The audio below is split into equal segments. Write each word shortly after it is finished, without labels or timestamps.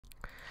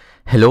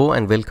Hello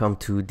and welcome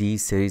to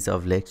this series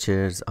of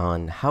lectures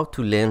on how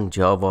to learn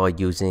Java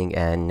using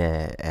an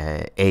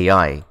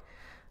AI,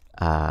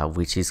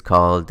 which is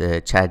called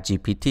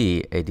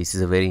ChatGPT. This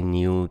is a very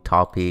new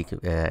topic.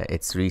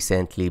 It's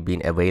recently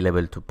been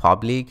available to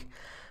public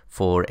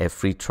for a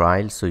free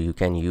trial, so you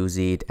can use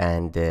it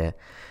and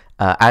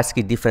ask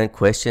it different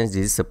questions.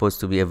 This is supposed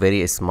to be a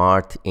very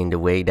smart in the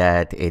way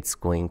that it's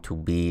going to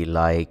be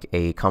like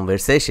a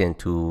conversation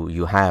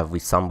you have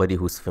with somebody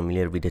who's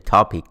familiar with the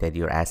topic that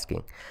you're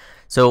asking.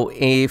 So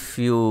if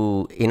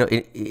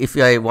if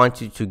I want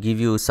to give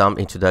you some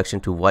introduction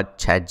to what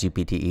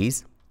ChatGPT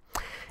is,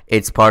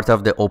 it's part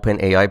of the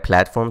OpenAI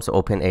platform. So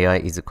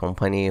OpenAI is a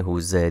company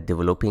who's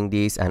developing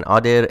this and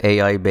other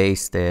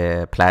AI-based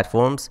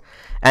platforms.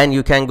 And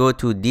you can go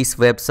to this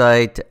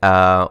website,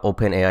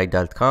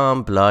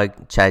 openai.com, blog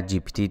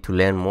ChatGPT to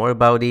learn more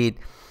about it.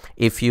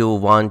 If you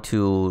want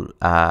to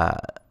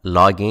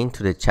log in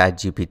to the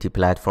ChatGPT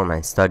platform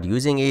and start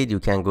using it, you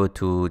can go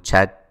to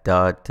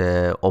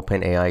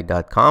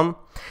chat.openai.com.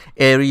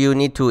 You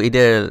need to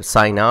either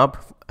sign up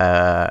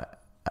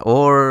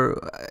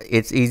or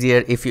it's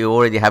easier if you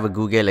already have a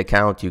Google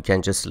account, you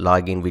can just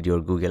log in with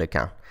your Google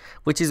account,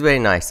 which is very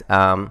nice.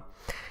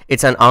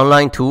 It's an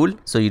online tool,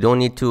 so you don't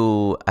need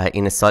to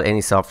install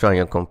any software on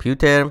your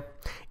computer.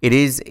 It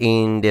is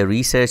in the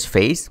research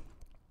phase.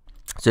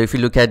 So if you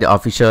look at the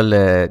official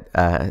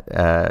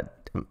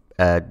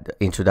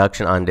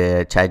introduction on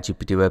the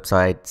ChatGPT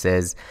website, it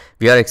says,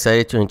 we are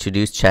excited to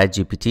introduce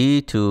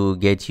ChatGPT to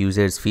get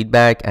users'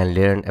 feedback and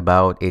learn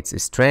about its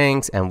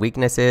strengths and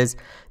weaknesses.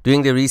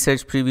 Doing the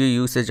research preview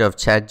usage of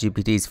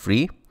ChatGPT is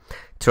free.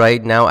 Try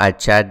it now at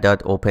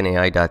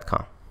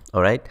chat.openai.com.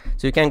 All right,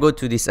 so you can go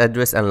to this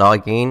address and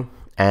log in,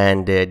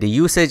 and the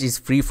usage is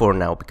free for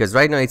now because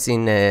right now it's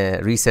in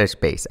research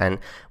base. And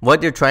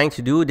what they're trying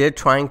to do, they're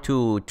trying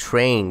to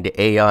train the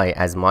AI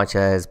as much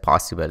as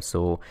possible.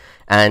 So,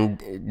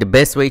 and the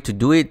best way to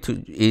do it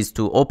is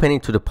to open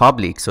it to the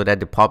public so that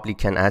the public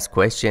can ask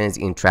questions,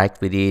 interact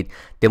with it.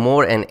 The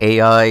more an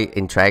AI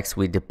interacts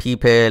with the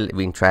people,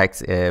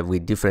 interacts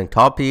with different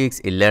topics,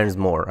 it learns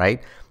more,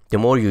 right? The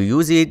more you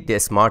use it, the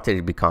smarter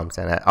it becomes.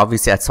 And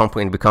obviously at some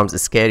point it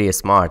becomes scary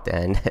smart,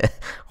 and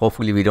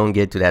hopefully we don't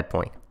get to that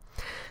point.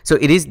 So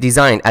it is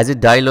designed as a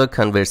dialogue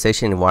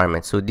conversation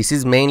environment. So this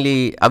is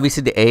mainly,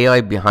 obviously the AI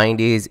behind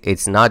it,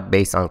 it's not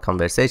based on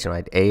conversation,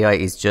 right? AI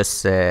is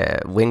just,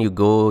 when you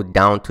go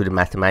down to the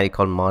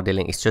mathematical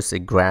modeling, it's just a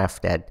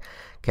graph that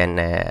can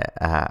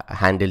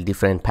handle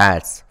different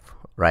paths,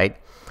 right,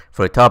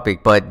 for a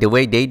topic. But the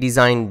way they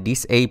design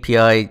this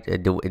API,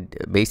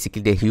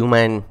 basically the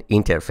human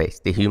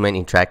interface, the human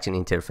interaction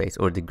interface,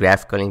 or the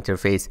graphical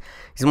interface,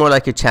 is more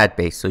like a chat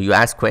base. So you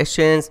ask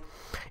questions,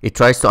 it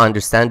tries to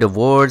understand the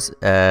words,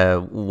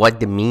 what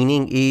the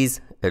meaning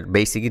is,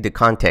 basically the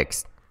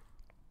context,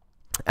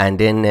 and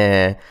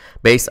then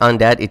based on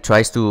that it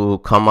tries to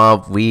come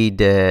up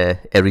with a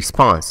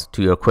response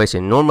to your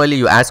question. Normally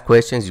you ask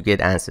questions, you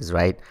get answers,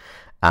 right?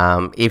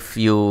 If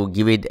you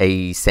give it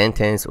a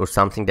sentence or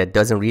something that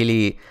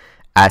doesn't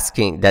ask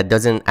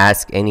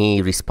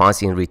any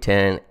response in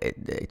return,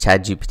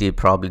 ChatGPT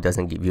probably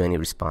doesn't give you any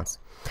response.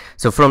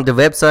 So from the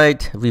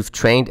website, we've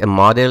trained a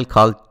model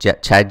called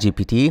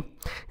ChatGPT,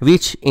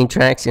 which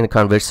interacts in a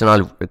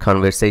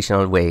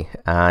conversational way.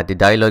 The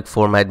dialogue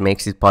format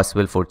makes it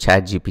possible for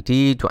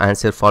ChatGPT to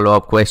answer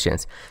follow-up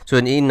questions. So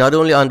it not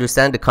only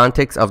understands the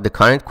context of the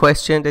current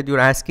question that you're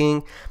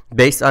asking,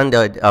 based on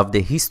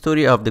the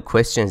history of the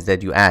questions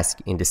that you ask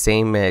in the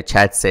same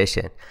chat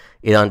session,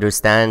 it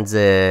understands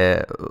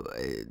when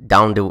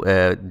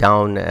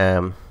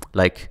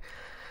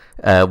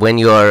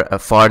you are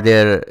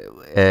farther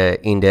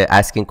in the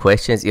asking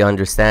questions, it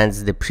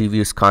understands the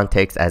previous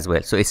context as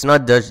well. So it's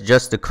not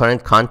just the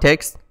current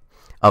context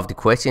of the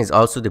question, it's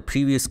also the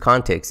previous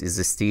context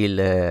is still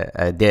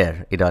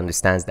there. It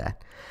understands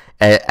that.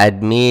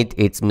 Admit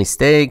its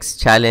mistakes,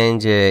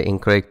 challenge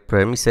incorrect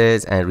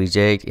premises, and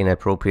reject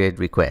inappropriate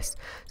requests.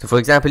 So for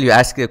example, you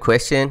ask a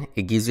question,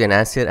 it gives you an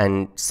answer,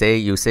 and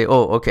you say,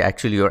 oh, okay,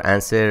 actually your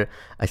answer,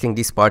 I think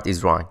this part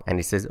is wrong. And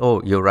it says,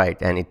 oh, you're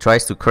right. And it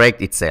tries to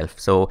correct itself.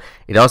 So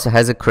it also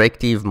has a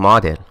corrective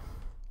model.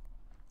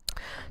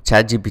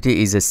 ChatGPT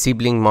is a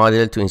sibling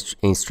model to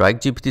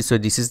Instruct GPT. So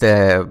this is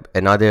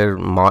another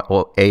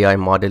AI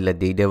model that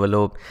they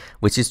develop,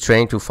 which is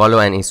trained to follow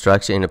an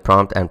instruction in a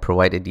prompt and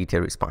provide a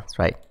detailed response,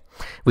 right?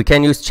 We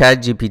can use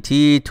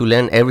ChatGPT to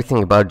learn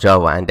everything about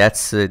Java, and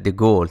that's the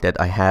goal that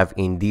I have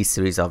in this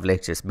series of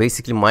lectures.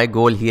 Basically, my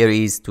goal here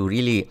is to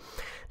really,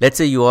 let's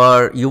say you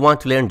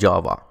want to learn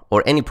Java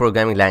or any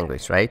programming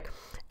language, right?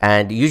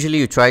 And usually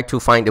you try to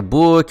find a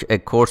book, a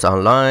course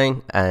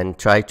online, and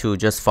try to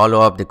just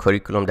follow up the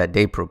curriculum that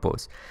they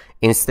propose.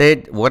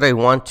 Instead, what I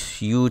want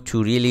you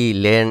to really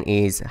learn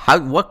is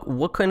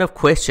what kind of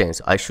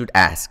questions I should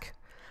ask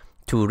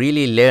to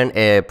really learn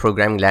a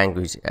programming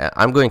language.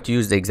 I'm going to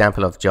use the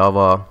example of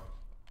Java,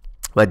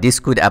 but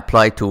this could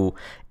apply to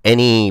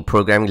any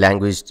programming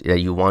language that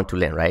you want to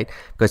learn, right?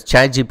 Because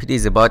ChatGPT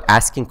is about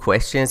asking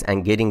questions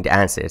and getting the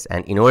answers.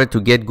 And in order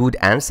to get good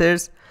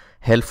answers,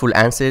 helpful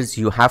answers,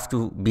 you have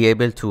to be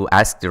able to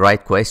ask the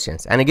right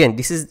questions. And again,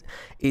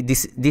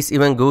 this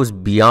even goes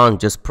beyond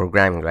just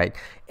programming, right?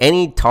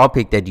 Any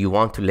topic that you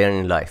want to learn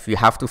in life, you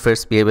have to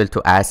first be able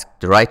to ask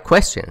the right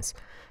questions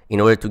in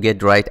order to get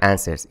the right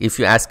answers. If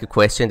you ask a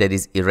question that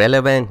is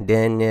irrelevant,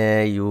 then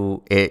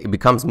it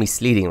becomes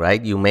misleading,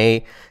 right? You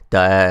may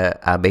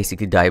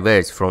basically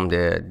diverge from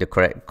the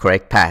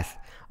correct path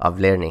of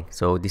learning.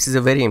 So this is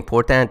a very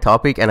important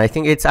topic, and I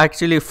think it's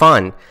actually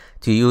fun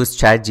to use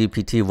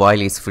ChatGPT while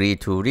it's free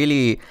to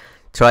really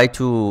try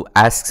to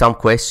ask some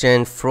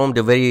question from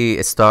the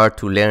very start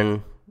to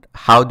learn,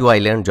 how do I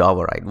learn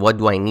Java, right? What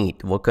do I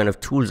need? What kind of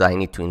tools I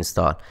need to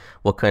install?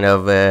 What kind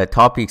of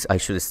topics I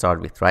should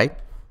start with, right?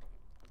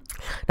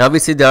 Now,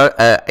 obviously,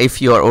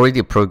 if you are already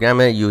a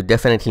programmer, you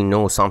definitely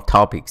know some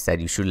topics that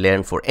you should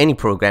learn for any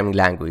programming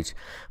language.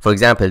 For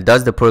example,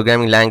 does the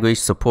programming language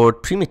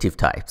support primitive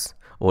types?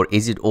 Or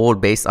is it all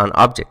based on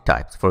object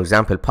types? For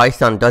example,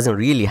 Python doesn't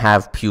really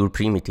have pure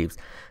primitives,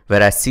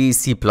 whereas C,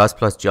 C++,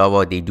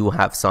 Java, they do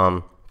have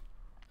some,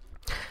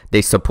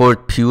 they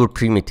support pure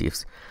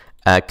primitives.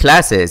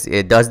 Classes,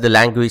 does the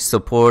language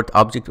support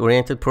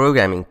object-oriented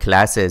programming,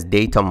 classes,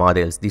 data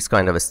models, this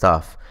kind of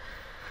stuff.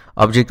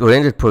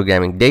 Object-oriented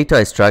programming,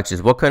 data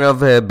structures, what kind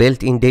of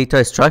built-in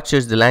data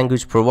structures the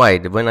language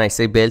provide? When I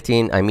say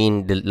built-in, I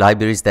mean the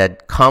libraries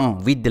that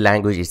come with the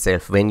language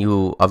itself. When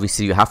you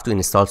obviously you have to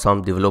install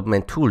some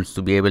development tools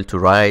to be able to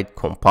write,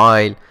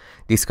 compile,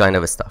 this kind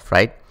of stuff,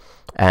 right?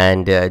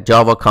 And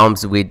Java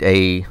comes with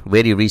a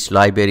very rich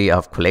library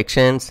of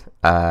collections.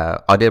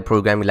 Other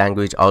programming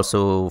language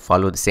also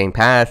follow the same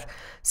path.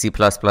 C++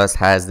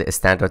 has the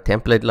standard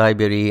template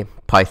library.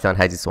 Python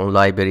has its own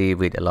library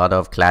with a lot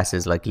of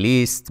classes like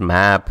list,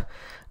 map,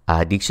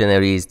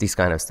 dictionaries, this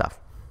kind of stuff.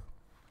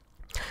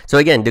 So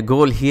again, the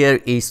goal here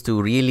is to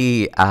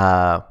really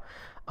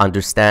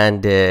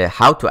understand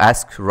how to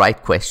ask right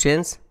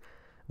questions,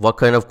 what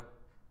kind of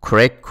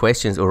correct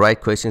questions or right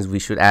questions we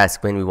should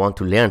ask when we want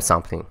to learn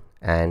something.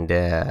 And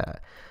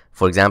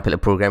for example, a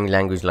programming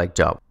language like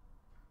Java.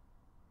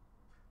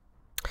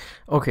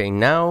 Okay,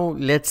 now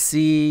let's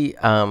see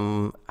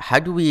how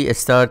do we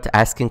start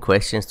asking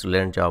questions to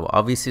learn Java.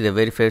 Obviously, the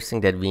very first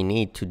thing that we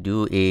need to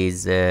do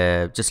is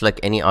just like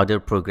any other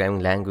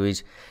programming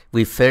language,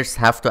 we first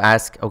have to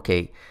ask,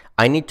 okay,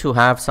 I need to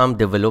have some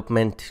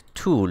development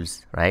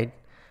tools, right,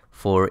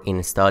 for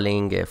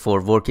installing,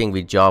 for working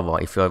with Java.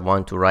 If I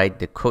want to write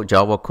the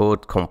Java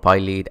code,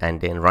 compile it,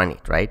 and then run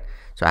it, right?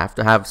 So I have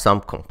to have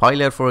some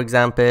compiler, for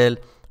example,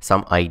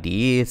 some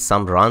IDE,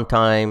 some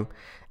runtime,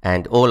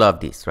 and all of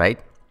this, right?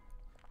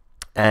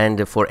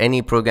 And for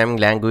any programming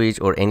language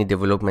or any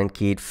development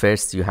kit,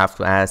 first you have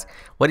to ask,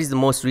 what is the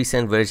most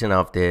recent version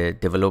of the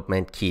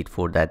development kit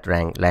for that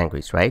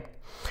language, right?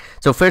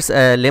 So first,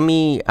 let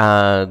me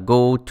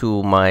go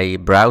to my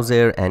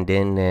browser and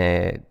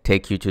then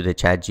take you to the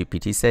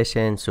ChatGPT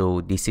session.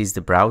 So this is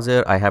the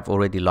browser. I have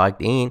already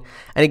logged in,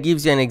 and it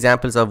gives you an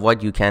examples of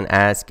what you can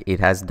ask. It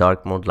has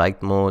dark mode,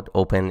 light mode,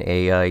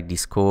 OpenAI,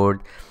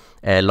 Discord.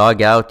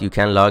 Log out, you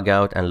can log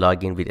out and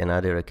log in with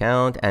another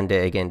account, and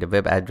again the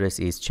web address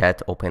is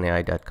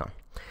chatopenai.com.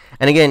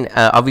 And again,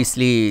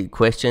 obviously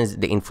questions,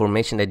 the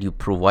information that you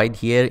provide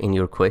here in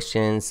your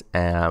questions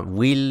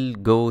will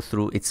go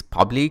through, it's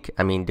public.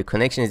 I mean, the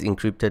connection is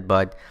encrypted,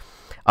 but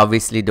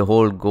obviously the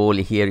whole goal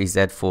here is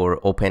that for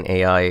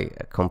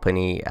OpenAI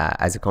company,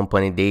 as a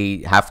company,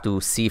 they have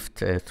to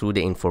sift through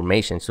the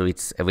information so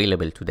it's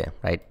available to them,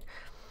 right?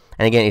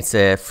 And again, it's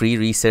a free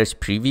research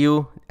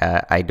preview.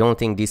 I don't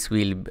think this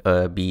will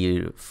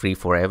be free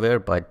forever,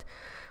 but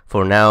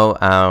for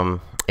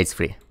now, it's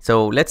free.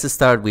 So let's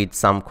start with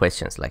some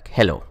questions like,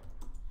 hello.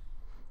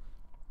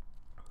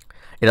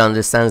 It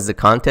understands the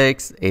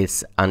context.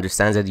 It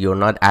understands that you're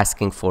not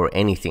asking for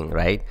anything,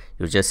 right?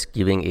 You're just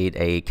giving it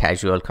a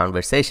casual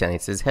conversation.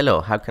 It says,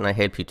 hello, how can I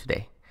help you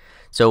today?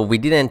 So we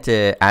didn't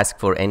ask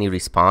for any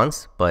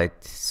response,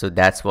 but so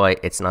that's why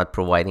it's not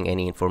providing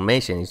any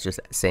information. It's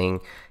just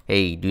saying,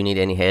 hey, do you need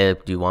any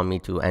help? Do you want me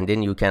to? And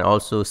then you can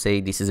also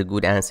say this is a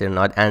good answer,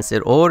 not answer,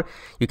 or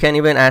you can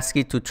even ask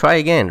it to try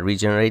again,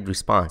 regenerate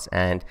response.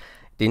 And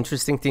the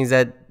interesting thing is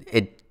that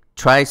it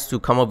tries to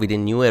come up with a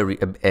newer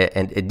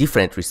and a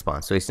different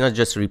response. So it's not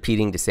just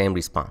repeating the same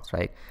response,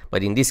 right?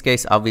 But in this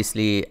case,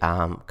 obviously,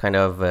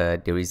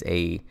 there is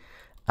a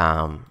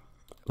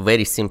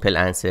very simple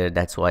answer.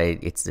 That's why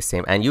it's the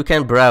same. And you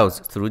can browse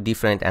through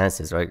different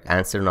answers, right?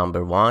 Answer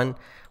number 1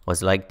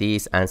 was like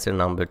this. Answer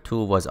number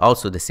 2 was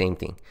also the same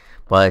thing.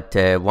 But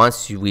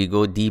once we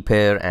go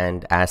deeper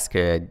and ask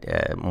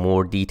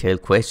more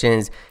detailed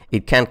questions,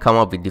 it can come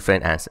up with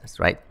different answers,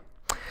 right?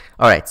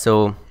 All right,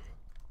 so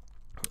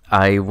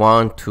I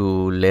want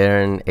to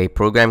learn a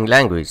programming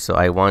language. So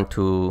I want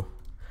to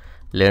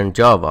learn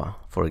Java,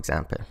 for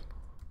example.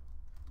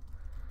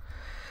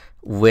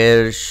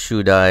 Where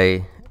should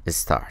I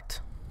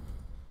start?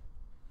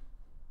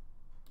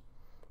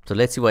 So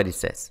let's see what it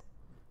says.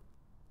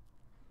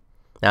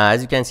 Now,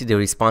 as you can see, the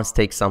response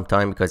takes some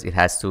time because it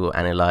has to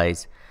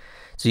analyze.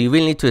 So you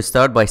will need to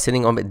start by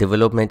setting up a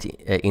development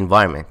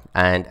environment.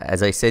 And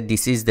as I said,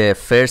 this is the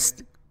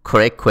first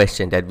correct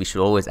question that we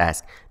should always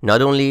ask,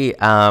 not only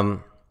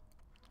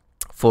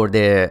for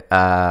the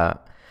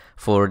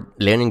for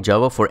learning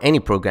Java, for any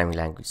programming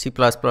language, C++,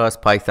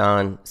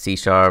 Python, C#,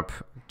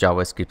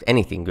 JavaScript,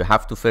 anything. You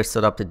have to first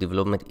set up the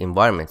development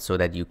environment so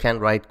that you can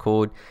write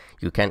code,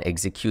 you can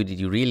execute it.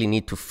 You really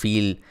need to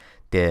feel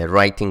the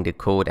writing the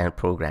code and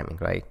programming,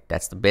 right?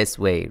 That's the best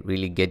way.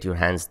 Really get your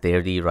hands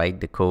dirty, write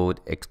the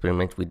code,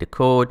 experiment with the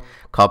code,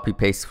 copy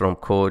paste from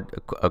code,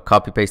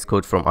 copy paste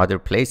code from other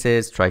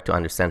places, try to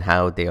understand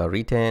how they are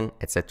written,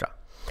 etc.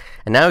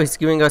 And now it's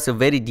giving us a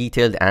very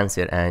detailed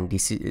answer, and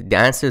the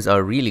answers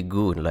are really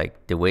good.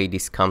 Like the way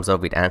this comes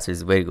up with answers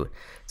is very good.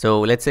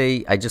 So let's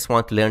say I just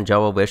want to learn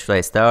Java. Where should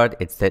I start?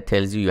 That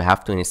tells you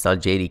have to install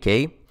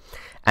JDK,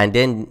 and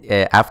then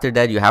after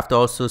that you have to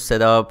also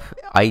set up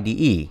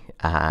IDE,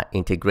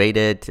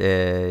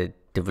 integrated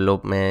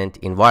development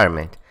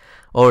environment,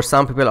 or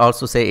some people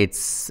also say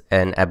it's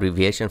an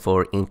abbreviation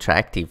for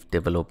interactive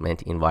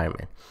development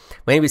environment.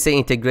 When we say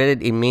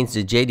integrated, it means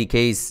the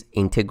JDK is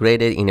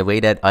integrated in a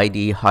way that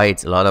IDE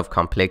hides a lot of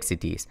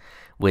complexities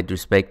with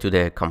respect to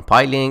the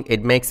compiling.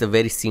 It makes a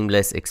very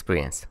seamless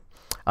experience.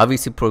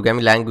 Obviously,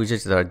 programming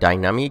languages that are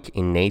dynamic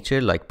in nature,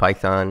 like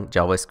Python,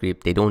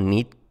 JavaScript, they don't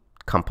need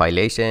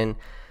compilation,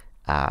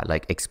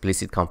 like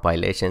explicit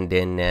compilation.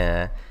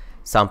 Then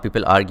some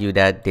people argue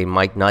that they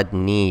might not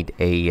need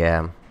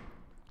a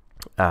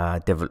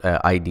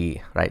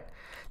IDE, right?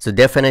 So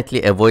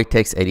definitely avoid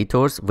text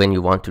editors when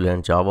you want to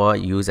learn Java.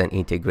 Use an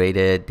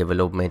integrated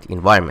development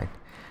environment.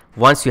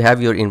 Once you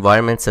have your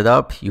environment set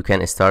up, you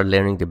can start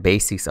learning the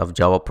basics of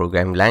Java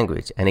programming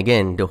language. And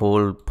again, the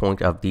whole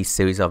point of this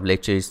series of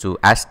lectures is to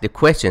ask the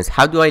questions.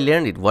 How do I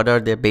learn it? What are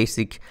the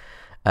basic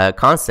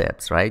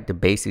concepts, right? The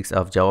basics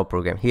of Java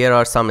program. Here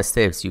are some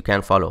steps you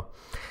can follow.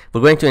 We're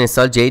going to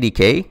install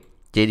JDK.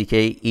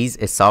 JDK is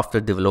a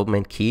software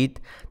development kit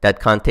that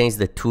contains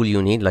the tool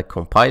you need, like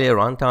compiler,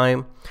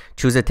 runtime.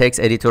 Choose a text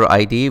editor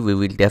IDE. We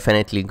will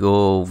definitely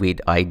go with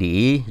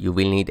IDE. You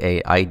will need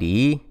a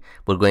IDE.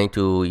 We're going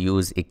to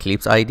use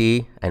Eclipse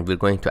IDE, and we're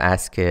going to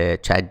ask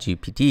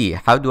ChatGPT,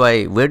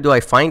 where do I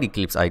find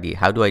Eclipse IDE?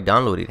 How do I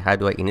download it? How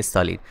do I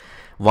install it?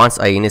 Once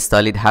I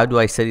install it, how do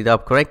I set it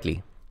up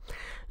correctly?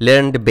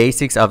 Learn the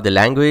basics of the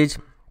language.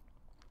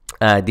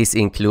 This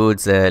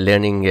includes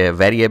learning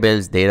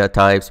variables, data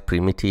types,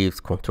 primitives,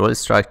 control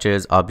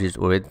structures,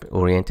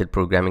 object-oriented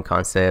programming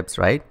concepts,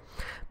 right?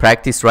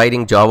 Practice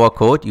writing Java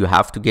code. You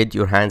have to get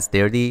your hands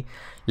dirty.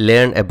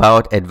 Learn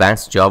about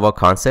advanced Java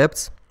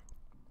concepts.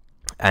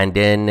 And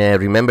then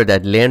remember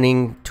that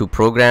learning to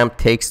program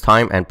takes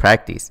time and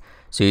practice.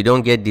 So you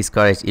don't get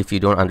discouraged if you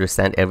don't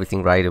understand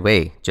everything right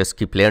away. Just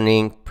keep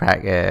learning,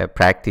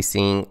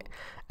 practicing,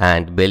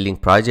 and building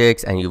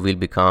projects, and you will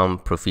become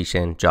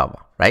proficient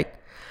Java, right?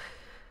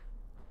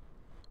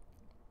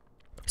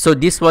 So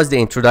this was the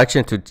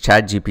introduction to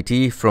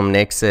ChatGPT. From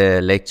next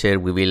lecture,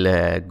 we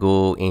will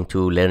go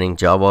into learning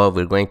Java.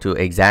 We're going to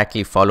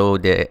exactly follow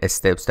the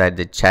steps that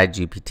the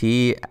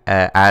ChatGPT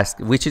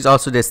asked, which is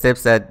also the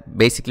steps that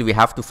basically we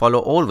have to follow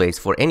always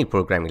for any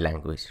programming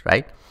language,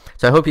 right?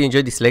 So I hope you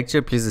enjoyed this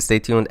lecture. Please stay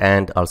tuned,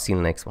 and I'll see you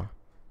in the next one.